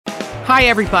Hi,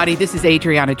 everybody. This is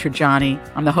Adriana Trajani.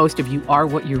 I'm the host of You Are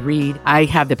What You Read. I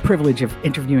have the privilege of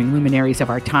interviewing luminaries of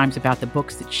our times about the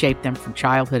books that shaped them from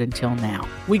childhood until now.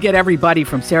 We get everybody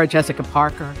from Sarah Jessica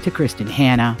Parker to Kristen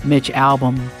Hanna, Mitch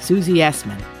Albom, Susie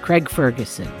Essman, Craig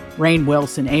Ferguson, Rainn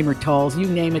Wilson, Amor Tolls, you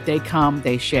name it, they come,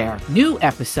 they share. New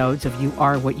episodes of You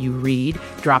Are What You Read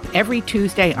drop every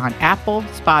Tuesday on Apple,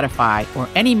 Spotify, or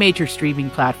any major streaming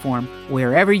platform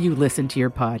wherever you listen to your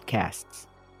podcasts.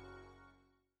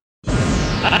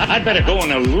 I'd better go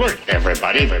and alert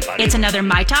everybody. It's another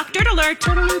My Talk Dirt Alert.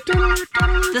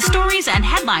 The stories and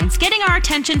headlines getting our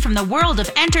attention from the world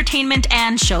of entertainment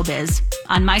and showbiz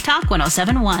on My Talk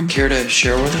 107.1. Care to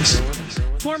share with us?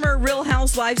 Former Real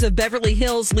Housewives of Beverly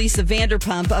Hills, Lisa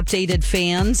Vanderpump, updated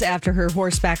fans after her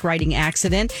horseback riding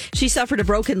accident. She suffered a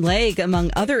broken leg,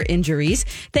 among other injuries.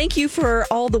 Thank you for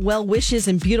all the well wishes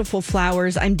and beautiful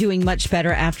flowers. I'm doing much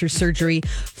better after surgery.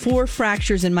 4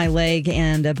 fractures in my leg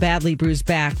and a badly bruised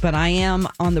back, but I am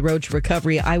on the road to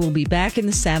recovery. I will be back in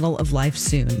the saddle of life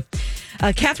soon.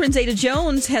 Catherine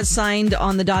Zeta-Jones has signed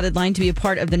on the dotted line to be a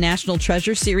part of the National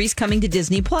Treasure series coming to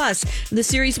Disney+. The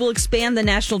series will expand the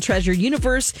National Treasure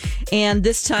universe, and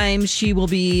this time she will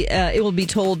be it will be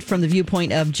told from the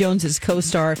viewpoint of Jones's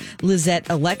co-star Lizette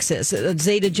Alexis.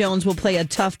 Zeta-Jones will play a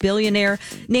tough billionaire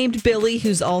named Billie,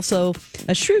 who's also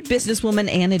a shrewd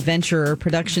businesswoman and adventurer.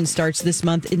 Production starts this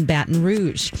month in Baton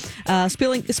Rouge.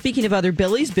 Speaking of other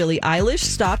Billies, Billie Eilish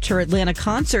stopped her Atlanta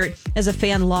concert as a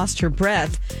fan lost her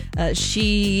breath.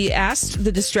 She asked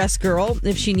the distressed girl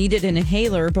if she needed an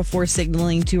inhaler before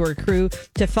signaling to her crew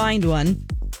to find one,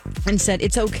 and said,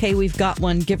 "It's okay, we've got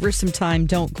one. Give her some time.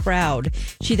 Don't crowd."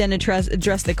 She then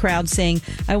addressed the crowd saying,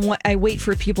 I wait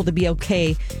for people to be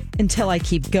okay until I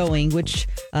keep going," which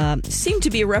seemed to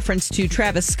be a reference to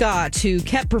Travis Scott, who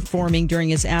kept performing during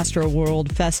his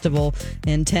Astroworld festival,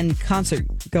 and 10 concert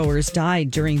goers died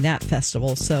during that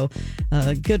festival. So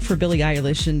good for Billie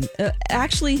Eilish, and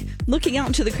actually looking out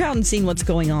into the crowd and seeing what's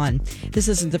going on. This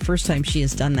isn't the first time she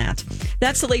has done that.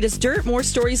 That's the latest dirt. More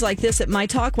stories like this at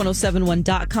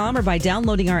mytalk1071.com or by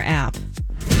downloading our app.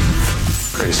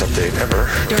 Greatest update ever.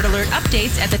 Dirt Alert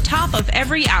updates at the top of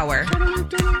every hour.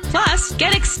 Plus,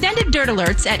 get extended Dirt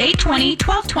Alerts at 8:20,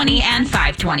 12:20, and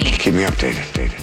 5:20. Keep me updated.